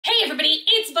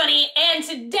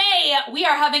and today we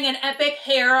are having an epic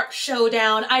hair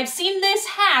showdown. I've seen this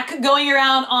hack going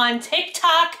around on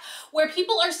TikTok where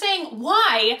people are saying,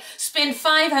 why spend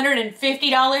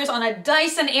 $550 on a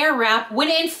Dyson AirWrap when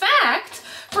in fact,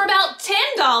 for about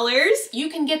 $10, you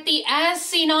can get the as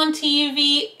seen on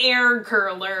TV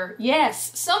AirCurler.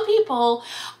 Yes, some people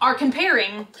are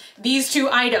comparing these two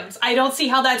items. I don't see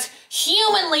how that's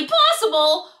humanly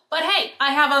possible, but hey,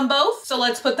 I have them both, so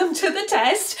let's put them to the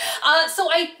test. So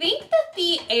I think that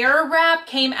the AirWrap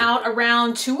came out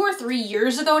around 2 or 3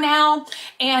 years ago now,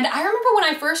 and I remember when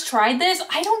I first tried this,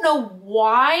 I don't know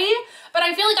why, but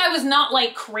I feel like I was not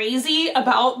like crazy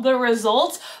about the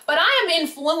results, but I am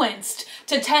influenced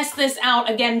to test this out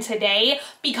again today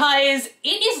because it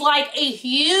is like a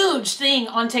huge thing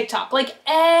on TikTok. Like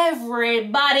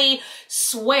everybody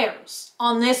swears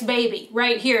on this baby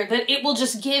right here that it will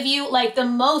just give you like the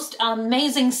most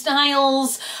amazing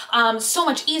styles, so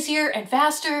much easier and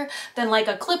faster than like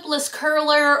a clipless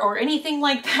curler or anything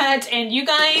like that. And you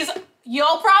guys,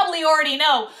 y'all probably already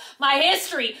know my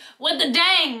history with the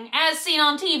dang as seen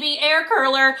on TV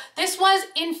AirCurler. This was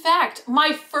in fact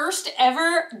my first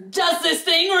ever does this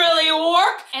thing really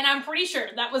work? And I'm pretty sure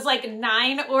that was like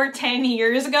 9 or 10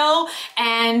 years ago.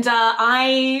 And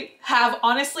I have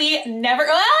honestly never,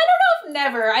 well, I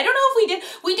don't know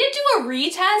if we did do a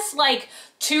retest like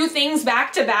 2 things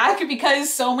back to back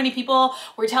because so many people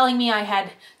were telling me I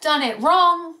had done it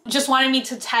wrong. Just wanted me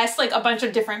to test like a bunch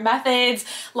of different methods,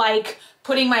 like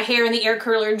putting my hair in the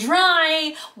AirCurler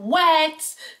dry,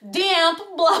 wet, damp,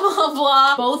 blah, blah,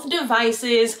 blah. Both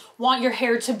devices want your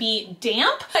hair to be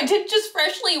damp. I did just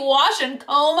freshly wash and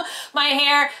comb my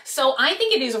hair, so I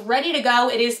think it is ready to go.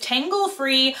 It is tangle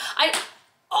free.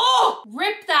 Oh,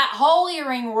 rip that whole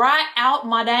earring right out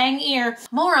my dang ear.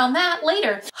 More on that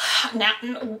later. Now,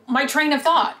 my train of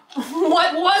thought.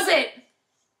 What was it?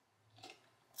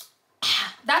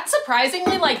 That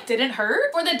surprisingly like didn't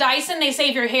hurt. For the Dyson, they say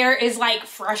if your hair is like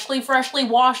freshly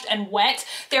washed and wet,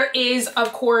 there is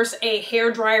of course a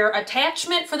hair dryer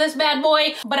attachment for this bad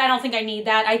boy, but I don't think I need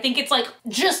that. I think it's like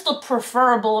just the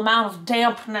preferable amount of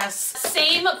dampness.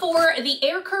 Same for the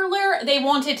AirCurler. They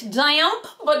want it damp,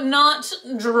 but not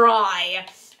dry.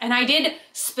 And I did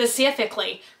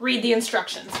specifically read the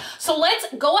instructions. So let's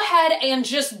go ahead and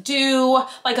just do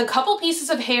like a couple pieces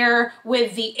of hair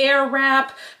with the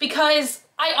AirWrap because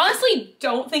I honestly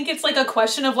don't think it's like a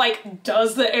question of like,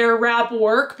 does the AirWrap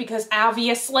work? Because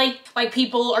obviously like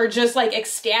people are just like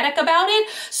ecstatic about it.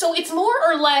 So it's more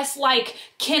or less like,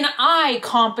 can I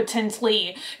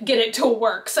competently get it to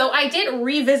work? So I did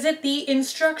revisit the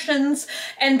instructions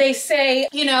and they say,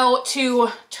 you know, to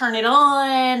turn it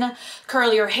on,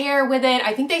 curl your hair with it.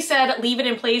 I think they said leave it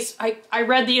in place. I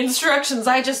read the instructions,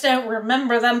 I just don't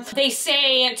remember them. They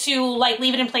say to like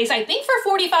leave it in place, I think for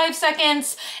 45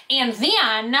 seconds. And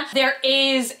then there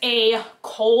is a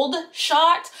cold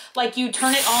shot, like you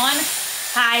turn it on,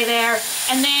 hi there,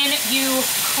 and then you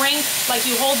crank, like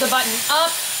you hold the button up,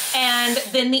 and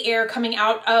then the air coming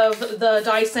out of the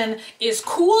Dyson is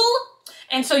cool.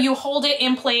 And so you hold it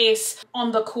in place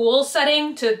on the cool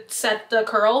setting to set the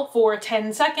curl for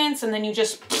 10 seconds, and then you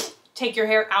just take your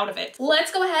hair out of it.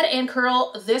 Let's go ahead and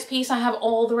curl this piece. I have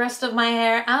all the rest of my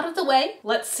hair out of the way.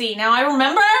 Let's see. Now I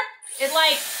remember it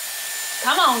like,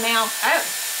 come on now.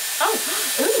 Oh,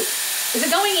 ooh. Is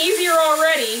it going easier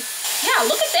already? Yeah,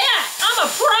 look at that. I'm a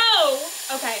pro.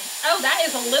 Okay. Oh, that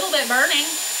is a little bit burning.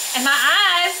 And my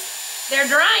eyes, they're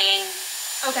drying.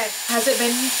 Okay. Has it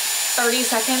been 30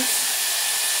 seconds?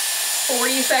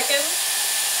 40 seconds?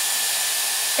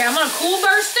 Okay, I'm gonna cool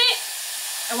burst it.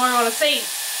 And we're gonna see.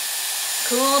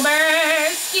 Cool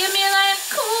burst. Give me that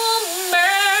cool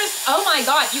burst. Oh my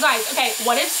God, you guys. Okay,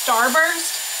 what if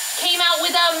Starburst came out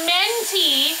with a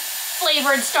Menti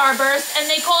flavored Starburst and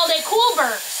they called it Cool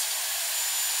Burst?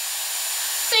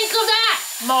 Think of that.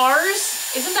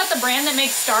 Mars, isn't that the brand that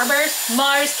makes Starburst?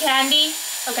 Mars candy.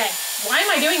 Okay, why am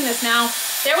I doing this now?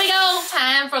 There we go.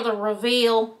 Time for the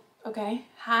reveal. Okay,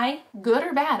 hi, good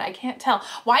or bad? I can't tell.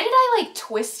 Why did I like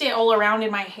twist it all around in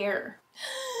my hair?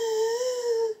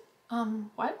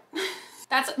 What?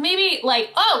 That's maybe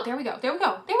like, oh, there we go, there we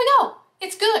go, there we go.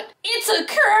 It's good. It's a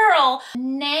curl.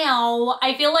 Now,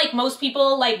 I feel like most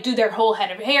people like do their whole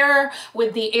head of hair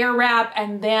with the AirWrap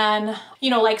and then, you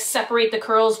know, like separate the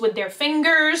curls with their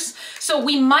fingers. So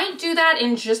we might do that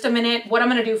in just a minute. What I'm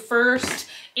gonna do first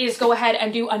is go ahead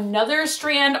and do another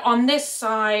strand on this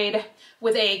side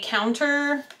with a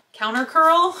counter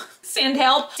curl. Sand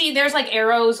help. See, there's like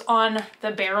arrows on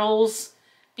the barrels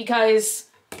because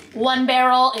one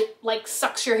barrel, it like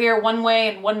sucks your hair one way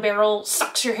and one barrel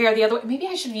sucks your hair the other way. Maybe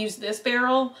I should use this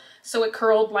barrel so it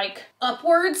curled like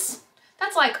upwards.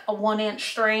 That's like a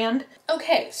 1-inch strand.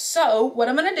 Okay, so what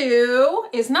I'm gonna do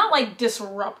is not like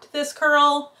disrupt this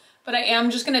curl, but I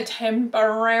am just gonna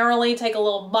temporarily take a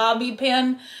little bobby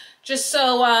pin just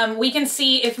so we can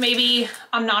see if maybe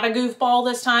I'm not a goofball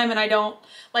this time and I don't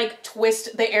like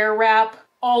twist the AirWrap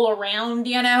all around,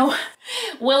 you know?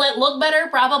 Will it look better?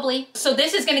 Probably. So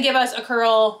this is gonna give us a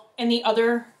curl in the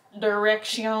other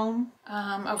direction.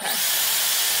 Okay.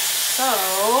 So,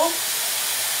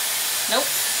 nope.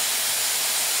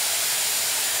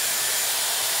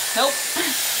 Nope.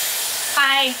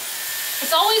 Hi.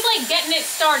 It's always like getting it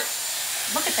started.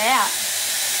 Look at that.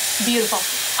 Beautiful.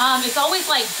 It's always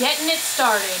like getting it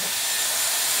started.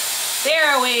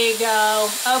 There we go.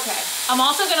 Okay. I'm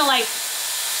also gonna like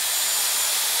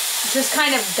just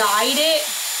kind of guide it,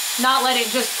 not let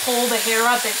it just pull the hair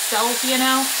up itself, you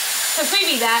know? Because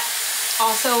maybe that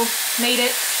also made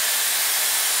it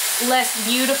less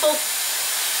beautiful.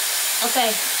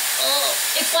 Okay. Oh,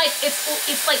 it's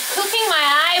like cooking my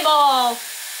eyeball.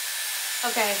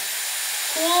 Okay.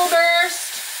 Cool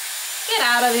burst. Get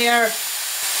out of here.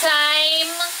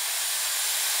 Time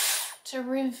to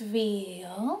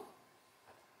reveal.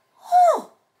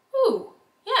 Oh. Ooh.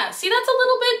 Yeah, see, that's a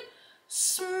little bit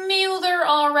smoother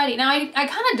already. Now, I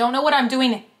kind of don't know what I'm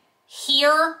doing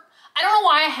here. I don't know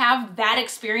why I have that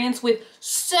experience with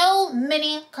so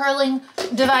many curling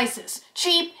devices.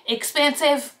 Cheap,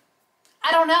 expensive.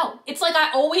 I don't know. It's like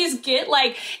I always get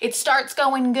like, it starts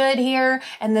going good here,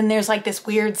 and then there's like this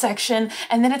weird section,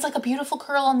 and then it's like a beautiful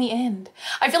curl on the end.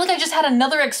 I feel like I just had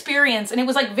another experience, and it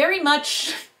was like very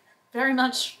much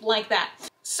like that.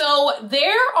 So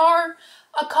there are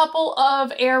a couple of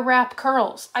AirWrap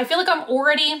curls. I feel like I'm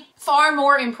already far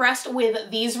more impressed with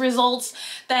these results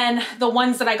than the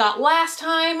ones that I got last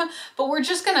time, but we're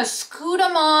just gonna scoot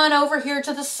them on over here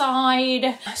to the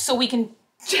side so we can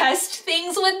test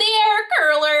things with the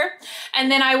AirCurler.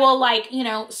 And then I will like, you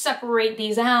know, separate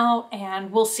these out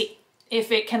and we'll see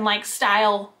if it can like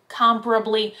style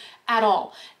comparably at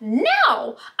all.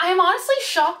 Now, I'm honestly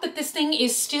shocked that this thing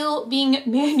is still being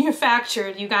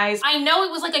manufactured, you guys. I know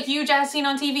it was like a huge as seen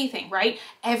on TV thing, right?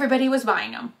 Everybody was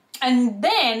buying them. And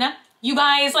then you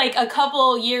guys, like a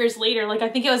couple years later, like I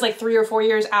think it was like 3 or 4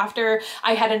 years after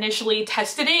I had initially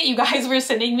tested it, you guys were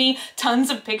sending me tons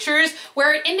of pictures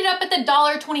where it ended up at the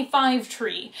 $1.25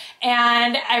 tree.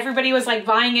 And everybody was like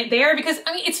buying it there because,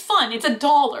 I mean, it's fun. It's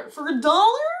 $1. For $1?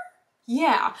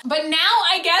 Yeah. But now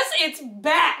I guess it's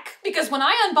back because when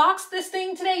I unboxed this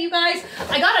thing today, you guys,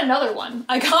 I got another one.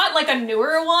 I got like a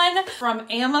newer one from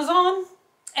Amazon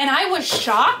and I was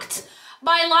shocked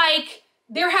by like,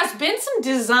 there has been some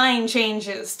design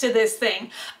changes to this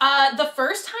thing. The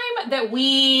first time that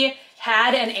we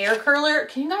had an AirCurler,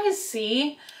 can you guys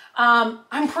see?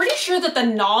 I'm pretty sure that the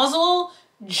nozzle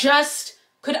just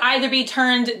could either be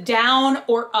turned down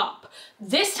or up.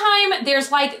 This time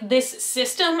there's like this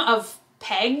system of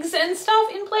pegs and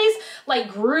stuff in place,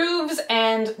 like grooves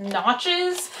and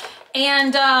notches,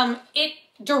 and it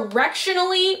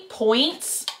directionally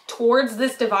points towards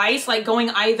this device, like going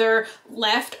either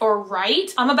left or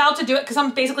right. I'm about to do it because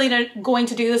I'm basically going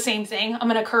to do the same thing. I'm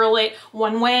gonna curl it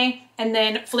one way and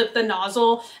then flip the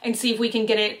nozzle and see if we can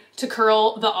get it to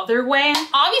curl the other way.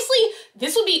 Obviously,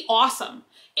 this would be awesome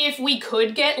if we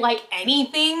could get like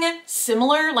anything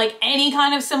similar, like any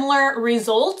kind of similar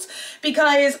results,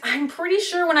 because I'm pretty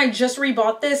sure when I just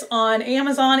rebought this on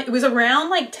Amazon, it was around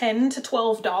like $10 to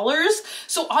 $12.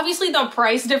 So obviously the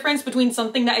price difference between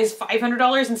something that is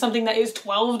 $500 and something that is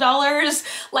 $12,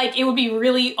 like it would be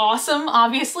really awesome,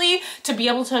 obviously, to be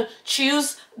able to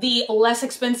choose the less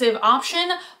expensive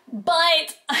option,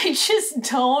 but I just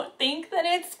don't think that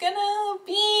it's gonna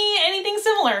be anything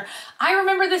similar. I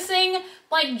remember this thing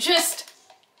like just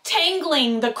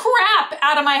tangling the crap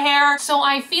out of my hair. So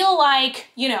I feel like,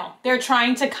 you know, they're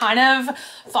trying to kind of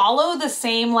follow the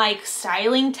same like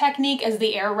styling technique as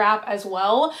the AirWrap as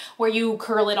well, where you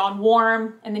curl it on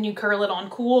warm and then you curl it on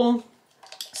cool.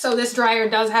 So this dryer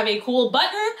does have a cool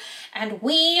button and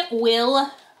we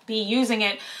will be using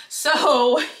it.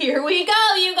 So here we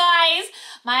go, you guys.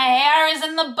 My hair is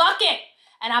in the bucket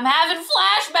and I'm having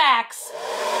flashbacks.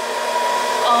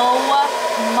 Oh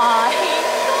my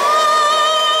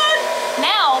God.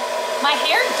 Now, my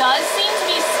hair does seem to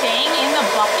be staying in the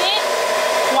bucket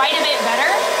quite a bit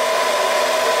better.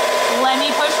 Let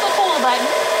me push the cool button.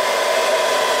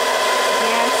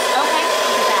 Yes, okay,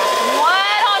 look at that.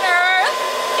 What on earth?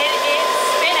 It's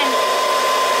spinning.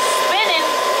 Spinning.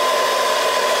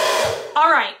 All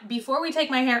right, before we take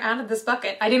my hair out of this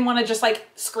bucket, I didn't want to just like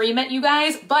scream at you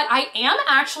guys, but I am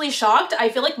actually shocked. I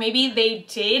feel like maybe they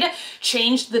did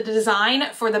change the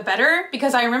design for the better,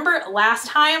 because I remember last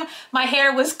time my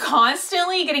hair was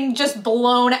constantly getting just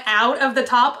blown out of the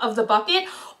top of the bucket,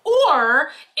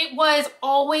 or it was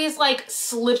always like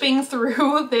slipping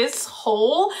through this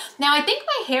hole. Now I think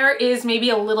my hair is maybe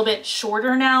a little bit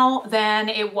shorter now than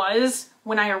it was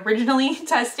when I originally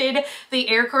tested the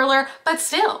AirCurler, but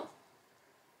still,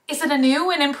 is it a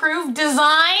new and improved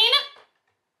design?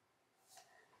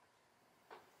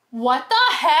 What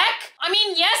the heck? I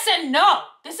mean, yes and no.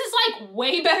 This is like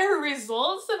way better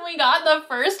results than we got the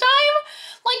first time.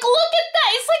 Like, look at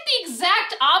that. It's like the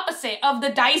exact opposite of the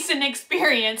Dyson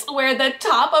experience, where the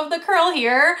top of the curl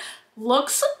here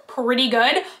looks pretty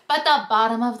good, but the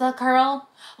bottom of the curl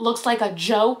looks like a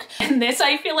joke. And this,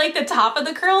 I feel like the top of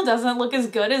the curl doesn't look as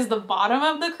good as the bottom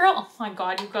of the curl. Oh my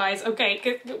God, you guys.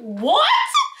 Okay, what?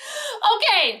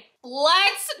 Okay,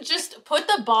 let's just put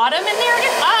the bottom in there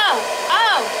again.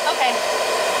 Oh, okay.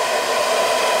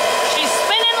 She's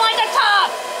spinning like a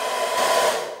top.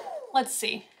 Let's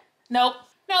see. Nope,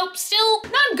 still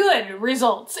not good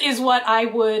results is what I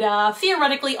would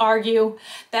theoretically argue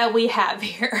that we have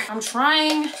here. I'm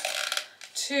trying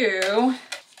to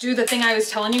do the thing I was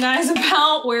telling you guys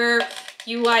about, where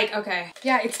you like, okay,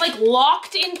 yeah, it's like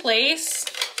locked in place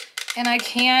and I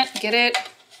can't get it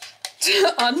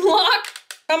to unlock.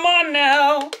 Come on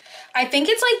now. I think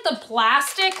it's like the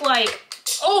plastic, like,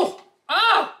 oh,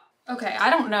 okay, I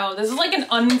don't know. This is like an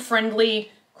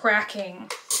unfriendly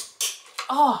cracking.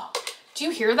 Oh, do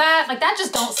you hear that? Like, that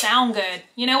just don't sound good.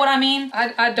 You know what I mean?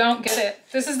 I don't get it.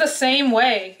 This is the same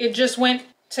way. It just went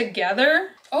together.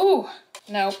 Oh,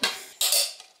 no.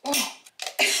 Oh.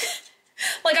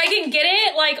 Like, I can get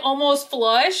it like almost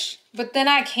flush, but then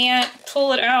I can't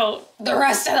pull it out the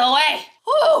rest of the way.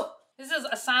 Whew. This is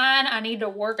a sign I need to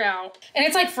work out. And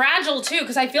it's like fragile too,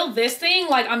 because I feel this thing,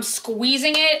 like I'm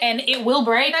squeezing it and it will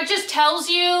break. That just tells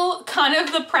you kind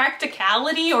of the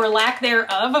practicality or lack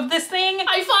thereof of this thing.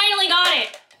 I finally got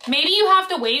it. Maybe you have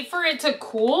to wait for it to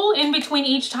cool in between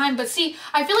each time, but see,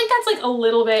 I feel like that's like a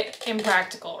little bit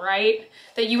impractical, right?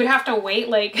 That you would have to wait,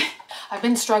 like, I've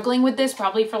been struggling with this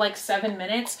probably for like 7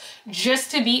 minutes just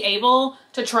to be able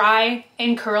to try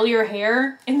and curl your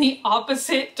hair in the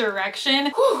opposite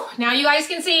direction. Whew. Now you guys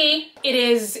can see it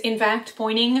is in fact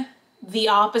pointing the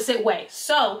opposite way.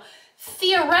 So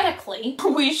theoretically,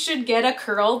 we should get a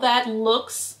curl that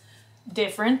looks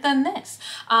different than this.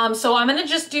 So I'm gonna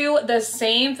just do the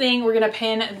same thing. We're gonna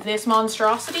pin this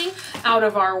monstrosity out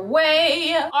of our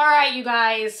way. All right, you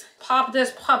guys, pop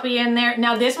this puppy in there.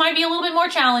 Now this might be a little bit more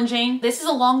challenging. This is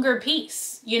a longer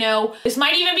piece, you know. This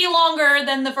might even be longer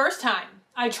than the first time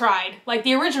I tried, like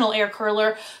the original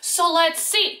AirCurler. So let's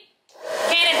see.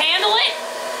 Can it handle it?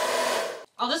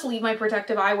 I'll just leave my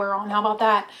protective eyewear on. How about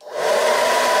that?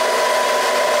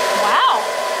 Wow.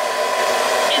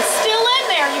 It's still in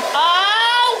there.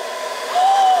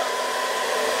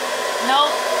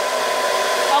 Nope.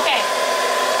 Okay.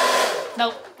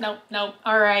 Nope.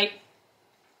 All right.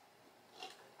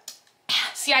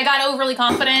 See, I got overly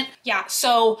confident. Yeah,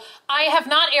 so I have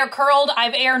not air curled,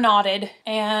 I've air knotted,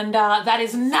 and that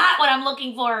is not what I'm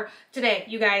looking for today,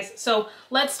 you guys. So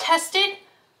let's test it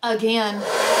again.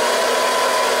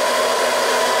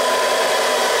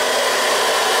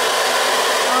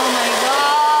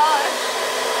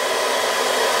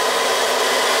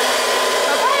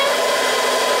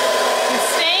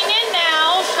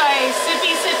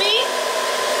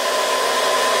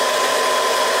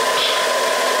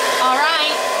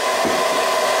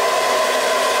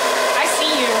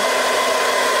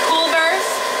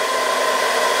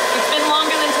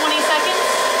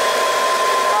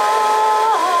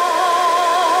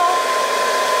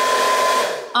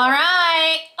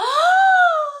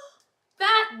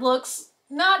 Looks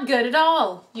not good at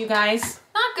all, you guys.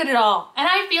 Not good at all. And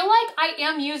I feel like I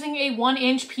am using a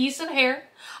 1-inch piece of hair.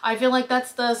 I feel like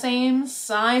that's the same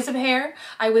size of hair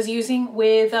I was using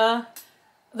with the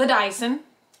Dyson.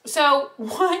 So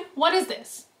what is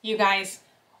this, you guys?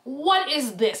 What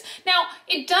is this? Now,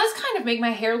 it does kind of make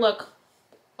my hair look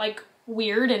like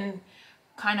weird and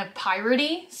kind of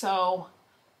piratey, so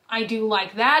I do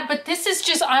like that. But this is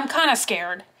just, I'm kind of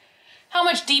scared. How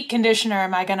much deep conditioner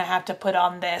am I gonna have to put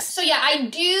on this? So yeah, I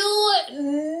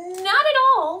do not at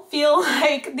all feel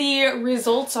like the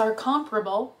results are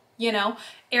comparable, you know,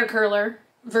 AirCurler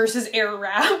versus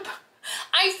AirWrap.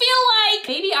 I feel like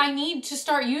maybe I need to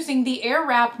start using the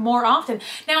AirWrap more often.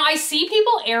 Now I see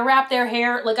people AirWrap their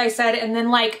hair, like I said, and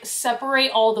then like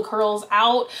separate all the curls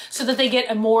out so that they get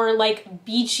a more like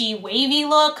beachy, wavy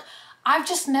look. I've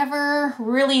just never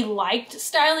really liked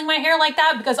styling my hair like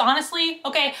that because honestly,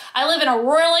 okay, I live in a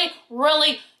really,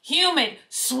 really humid,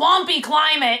 swampy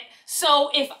climate. So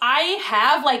if I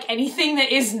have like anything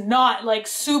that is not like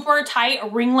super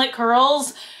tight ringlet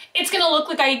curls, it's gonna look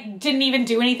like I didn't even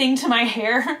do anything to my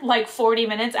hair like 40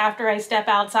 minutes after I step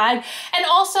outside. And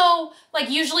also, like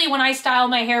usually when I style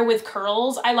my hair with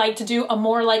curls, I like to do a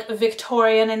more like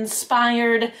Victorian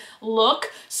inspired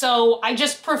look. So I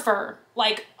just prefer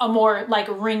like a more like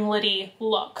ringlety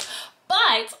look.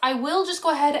 But I will just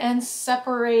go ahead and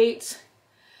separate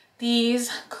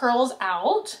these curls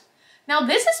out. Now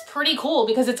this is pretty cool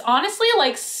because it's honestly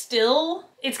like still,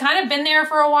 it's kind of been there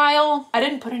for a while. I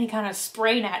didn't put any kind of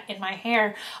spray net in my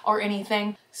hair or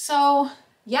anything. So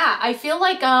yeah, I feel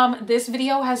like this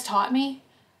video has taught me,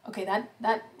 okay,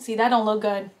 see, that don't look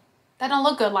good. That don't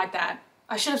look good like that.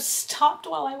 I should have stopped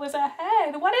while I was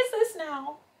ahead. What is this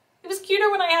now? It was cuter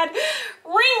when I had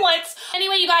ringlets.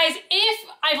 Anyway, you guys, if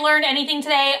I've learned anything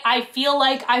today, I feel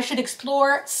like I should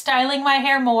explore styling my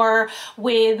hair more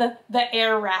with the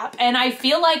AirWrap. And I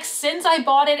feel like since I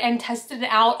bought it and tested it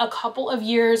out a couple of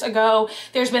years ago,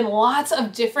 there's been lots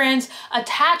of different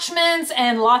attachments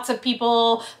and lots of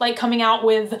people like coming out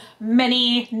with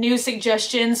many new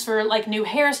suggestions for like new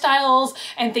hairstyles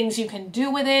and things you can do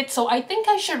with it. So I think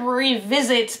I should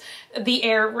revisit the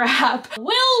AirWrap.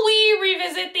 Will we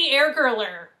revisit the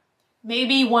AirCurler?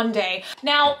 Maybe one day.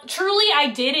 Now, truly, I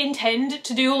did intend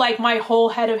to do like my whole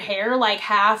head of hair, like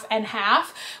half and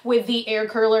half with the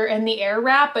AirCurler and the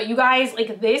AirWrap, but you guys,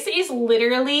 like this is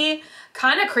literally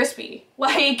kind of crispy.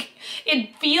 Like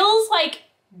it feels like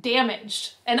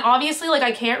damaged. And obviously like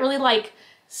I can't really like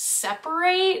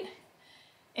separate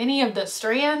any of the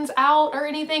strands out or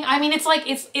anything. I mean, it's like,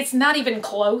 it's not even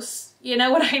close. You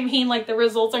know what I mean? Like the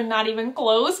results are not even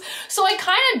close. So I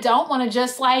kind of don't want to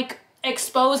just like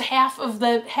expose half of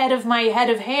the head of my head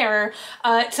of hair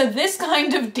to this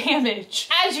kind of damage.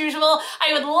 As usual,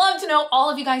 I would love to know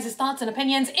all of you guys' thoughts and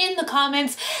opinions in the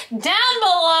comments down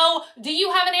below. Do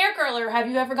you have an air curler? Have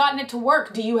you ever gotten it to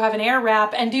work? Do you have an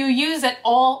AirWrap? And do you use it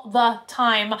all the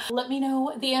time? Let me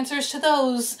know the answers to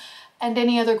those and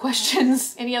any other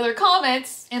questions, any other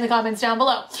comments in the comments down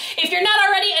below. If you're not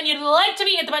already and you'd like to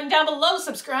be, hit the button down below,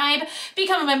 subscribe,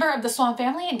 become a member of the Swamp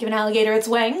family, and give an alligator its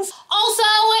wings. Also,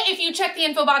 if you check the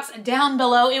info box down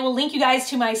below, it will link you guys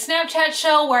to my Snapchat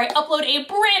show where I upload a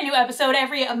brand new episode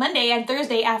every Monday and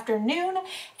Thursday afternoon.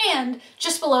 And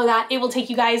just below that, it will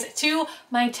take you guys to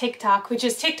my TikTok, which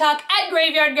is TikTok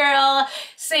 @Graveyard Girl.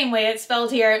 Same way it's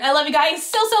spelled here. I love you guys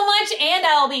so, so much, and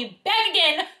I'll be back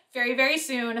again very, very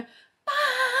soon.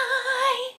 Bye!